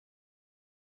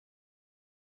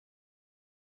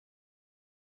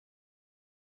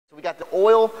So we got the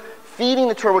oil feeding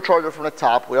the turbocharger from the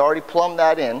top. We already plumbed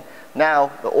that in. Now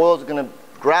the oil is going to,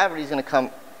 gravity is going to come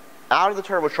out of the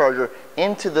turbocharger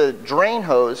into the drain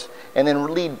hose and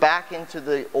then lead back into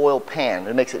the oil pan.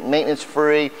 It makes it maintenance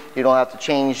free. You don't have to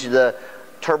change the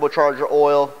turbocharger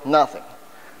oil, nothing.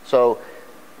 So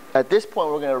at this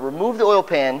point we're going to remove the oil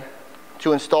pan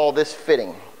to install this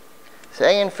fitting. It's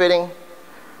AN fitting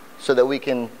so that we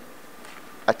can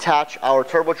attach our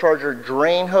turbocharger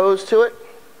drain hose to it.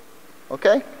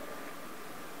 Okay?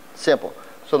 Simple.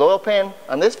 So the oil pan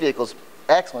on this vehicle is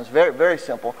excellent. It's very, very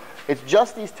simple. It's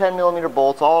just these 10mm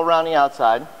bolts all around the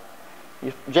outside.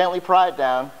 You gently pry it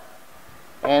down,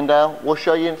 and we'll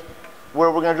show you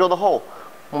where we're going to drill the hole.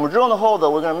 When we're drilling the hole,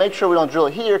 though, we're going to make sure we don't drill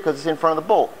it here because it's in front of the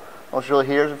bolt. We'll drill it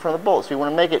here in front of the bolt. So you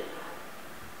want to make it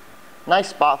a nice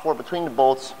spot for it between the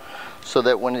bolts so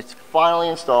that when it's finally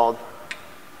installed,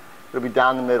 it'll be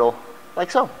down the middle,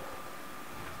 like so.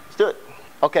 Let's do it.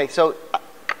 Okay, so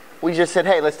we just said,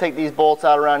 hey, let's take these bolts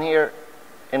out around here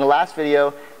in the last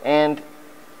video, and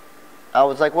I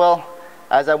was like, well,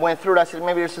 as I went through it, I said,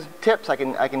 maybe there's some tips I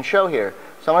can show here.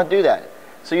 So I'm going to do that.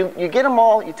 So you get them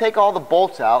all, you take all the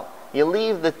bolts out, you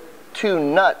leave the two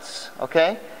nuts,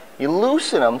 okay? You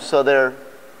loosen them so they're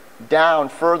down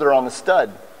further on the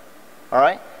stud, all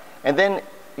right? And then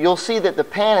you'll see that the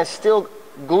pan is still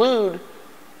glued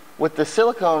with the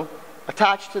silicone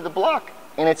attached to the block.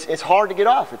 And it's hard to get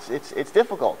off. It's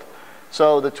difficult.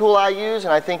 So the tool I use,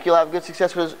 and I think you'll have good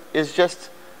success with, is just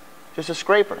a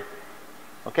scraper.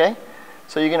 Okay?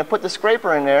 So you're going to put the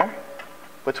scraper in there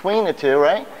between the two,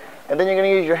 right? And then you're going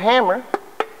to use your hammer.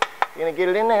 You're going to get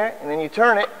it in there, and then you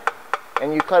turn it,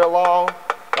 and you cut along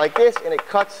like this, and it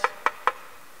cuts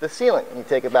the sealant. And you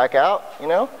take it back out, you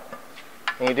know,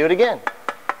 and you do it again.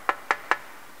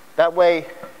 That way,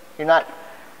 you're not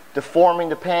deforming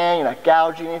the pan, you're not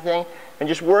gouging anything. And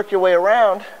just work your way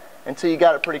around until you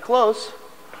got it pretty close,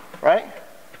 right?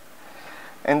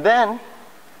 And then,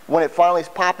 when it finally is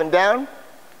popping down,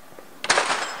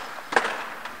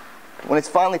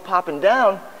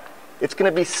 it's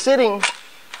going to be sitting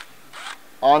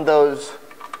on those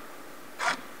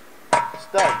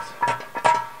studs,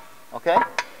 okay?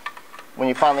 When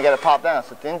you finally get it popped down.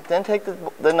 So then take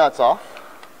the nuts off.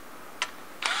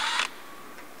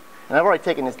 And I've already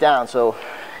taken this down, so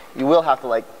you will have to,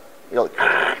 like, it'll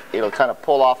kind of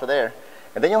pull off of there,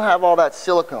 and then you'll have all that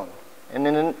silicone, and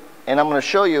I'm going to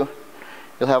show you,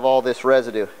 you'll have all this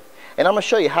residue, and I'm going to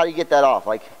show you how you get that off.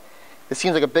 Like, this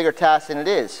seems like a bigger task than it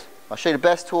is. I'll show you the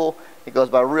best tool. It goes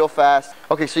by real fast.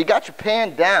 Okay, so you got your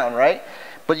pan down, right?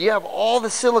 But you have all the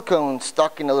silicone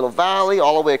stuck in a little valley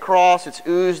all the way across. It's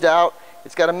oozed out.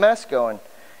 It's got a mess going.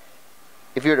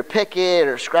 If you were to pick it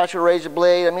or scratch a razor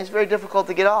blade, I mean, it's very difficult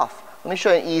to get off. Let me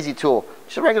show you an easy tool.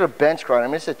 Just a regular bench grinder. I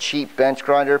mean, it's a cheap bench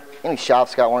grinder. Any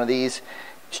shop's got one of these.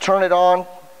 Just turn it on,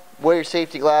 wear your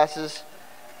safety glasses,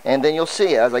 and then you'll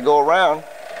see as I go around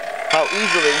how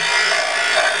easily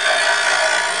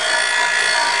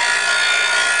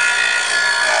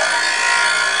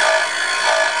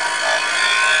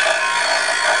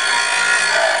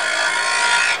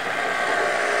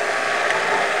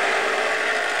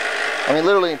I mean,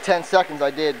 literally in 10 seconds I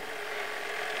did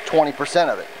 20%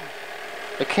 of it.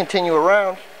 But continue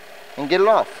around and get it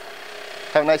off.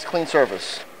 Have a nice clean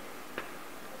surface.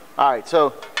 Alright,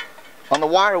 so on the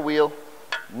wire wheel,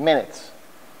 minutes.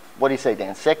 What do you say,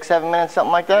 Dan? 6, 7 minutes,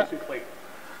 something like that?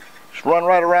 Just run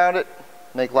right around it,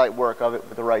 make light work of it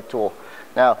with the right tool.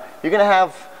 Now, you're going to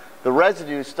have the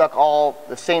residue stuck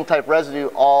the same type residue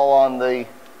all on the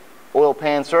oil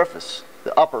pan surface,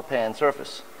 the upper pan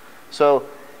surface. So,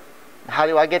 how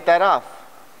do I get that off?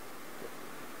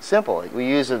 Simple. We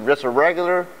use just a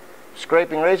regular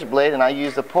scraping razor blade, and I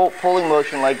use the pulling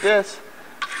motion like this,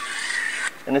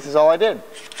 and this is all I did.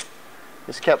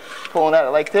 Just kept pulling at it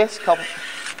like this,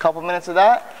 couple minutes of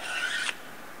that,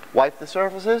 wipe the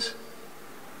surfaces,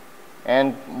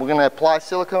 and we're going to apply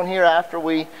silicone here after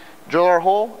we drill our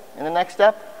hole in the next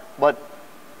step. But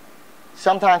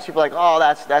sometimes people are like, oh,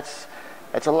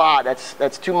 that's a lot,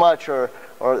 that's too much, or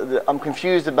I'm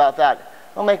confused about that.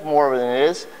 I'll make more of it than it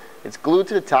is. It's glued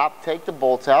to the top. Take the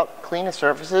bolts out, clean the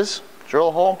surfaces, drill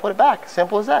a hole, and put it back.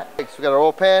 Simple as that. So we got our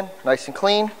oil pan, nice and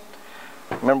clean.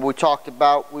 Remember we talked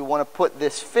about we want to put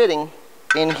this fitting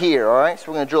in here, all right?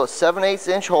 So we're going to drill a 7/8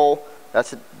 inch hole.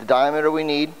 That's the diameter we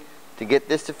need to get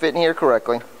this to fit in here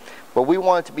correctly. But we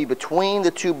want it to be between the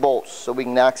two bolts so we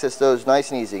can access those nice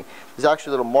and easy. There's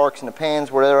actually little marks in the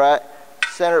pans where they're at.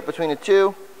 Center it between the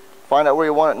two. Find out where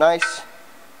you want it nice.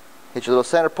 Hit your little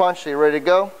center punch so you're ready to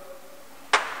go.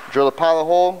 Drill the pilot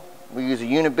hole. We use a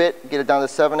unit bit, get it down to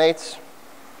 7/8,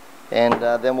 and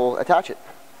then we'll attach it.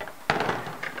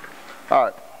 All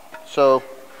right, so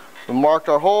we marked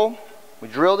our hole, we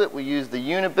drilled it, we used the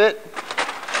unit bit.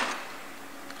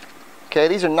 Okay,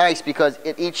 these are nice because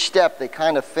at each step they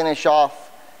kind of finish off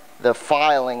the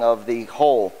filing of the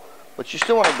hole. But you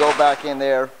still want to go back in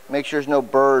there, make sure there's no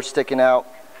burrs sticking out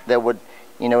that would,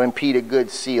 you know, impede a good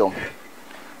seal.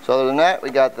 So other than that, we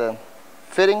got the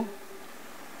fitting,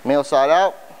 male side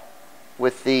out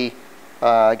with the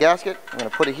gasket. I'm going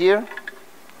to put it here.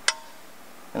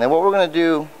 And then what we're going to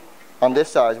do on this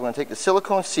side is we're going to take the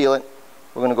silicone sealant,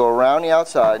 we're going to go around the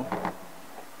outside, then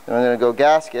we're going to go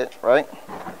gasket, right?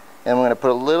 And we're going to put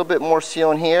a little bit more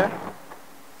sealant here,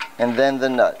 and then the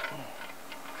nut.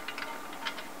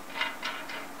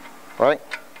 Right?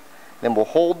 Then we'll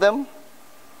hold them,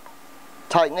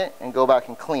 tighten it, and go back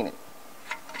and clean it.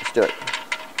 Let's do it.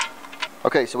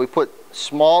 Okay, so we put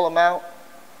small amount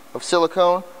of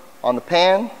silicone on the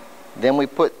pan, then we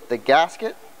put the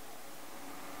gasket.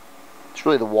 It's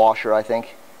really the washer, I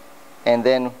think. And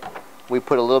then we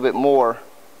put a little bit more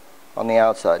on the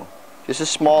outside. Just a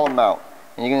small amount.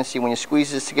 And you're going to see when you squeeze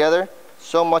this together,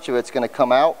 so much of it's going to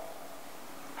come out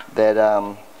that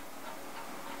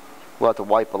we'll have to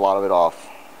wipe a lot of it off.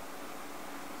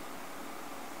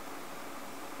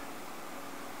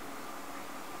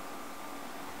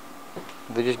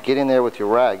 But just get in there with your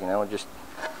rag, you know, and just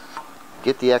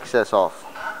get the excess off.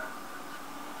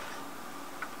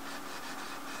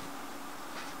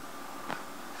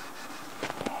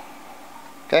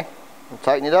 Okay, we'll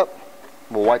tighten it up,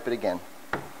 we'll wipe it again.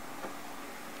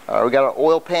 We got our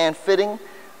oil pan fitting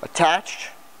attached.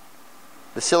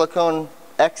 The silicone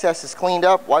excess is cleaned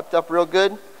up, wiped up real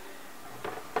good.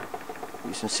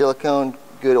 Use some silicone,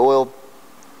 good oil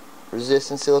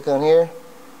resistant silicone here.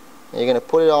 And you're going to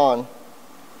put it on.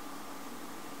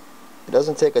 It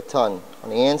doesn't take a ton. On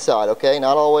the inside, okay?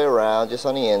 Not all the way around, just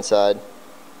on the inside.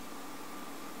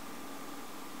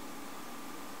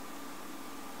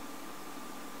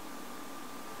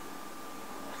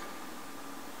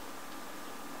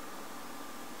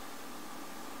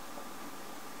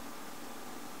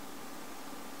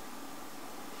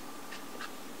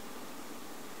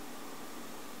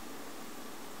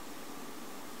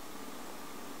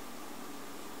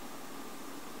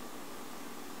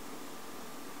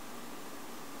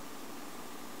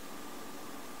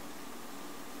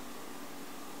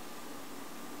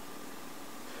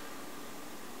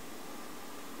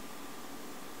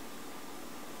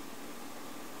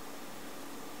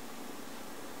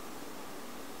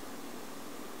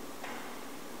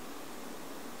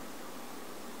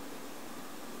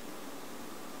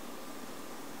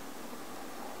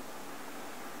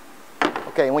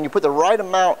 Okay, and when you put the right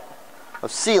amount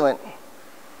of sealant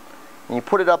and you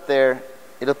put it up there,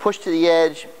 it'll push to the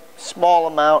edge, small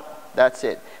amount, that's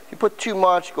it. If you put too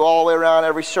much, go all the way around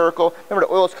every circle. Remember,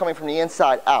 the oil is coming from the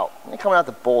inside out. It ain't coming out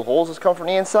the bolt holes, it's coming from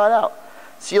the inside out.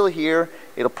 Seal it here,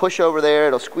 it'll push over there,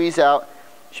 it'll squeeze out.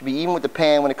 It should be even with the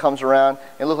pan when it comes around.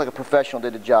 It'll look like a professional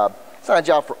did the job. It's not a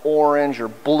job for orange or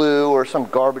blue or some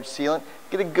garbage sealant.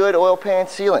 Get a good oil pan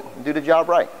sealant and do the job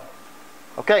right.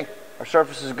 Okay. Our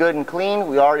surface is good and clean.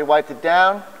 We already wiped it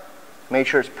down. Made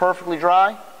sure it's perfectly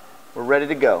dry. We're ready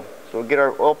to go. So we'll get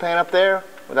our oil pan up there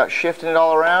without shifting it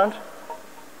all around.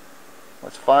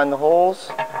 Let's find the holes,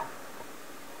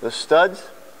 the studs.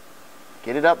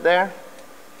 Get it up there.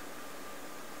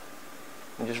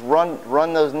 And just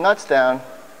run those nuts down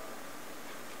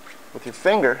with your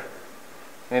finger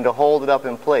and it'll hold it up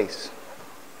in place.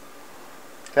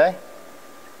 Okay?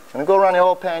 When you go around the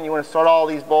oil pan, you want to start all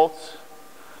these bolts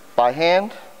by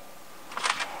hand.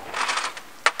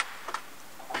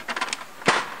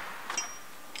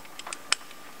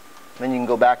 Then you can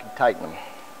go back and tighten them.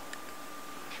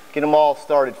 Get them all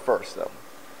started first though.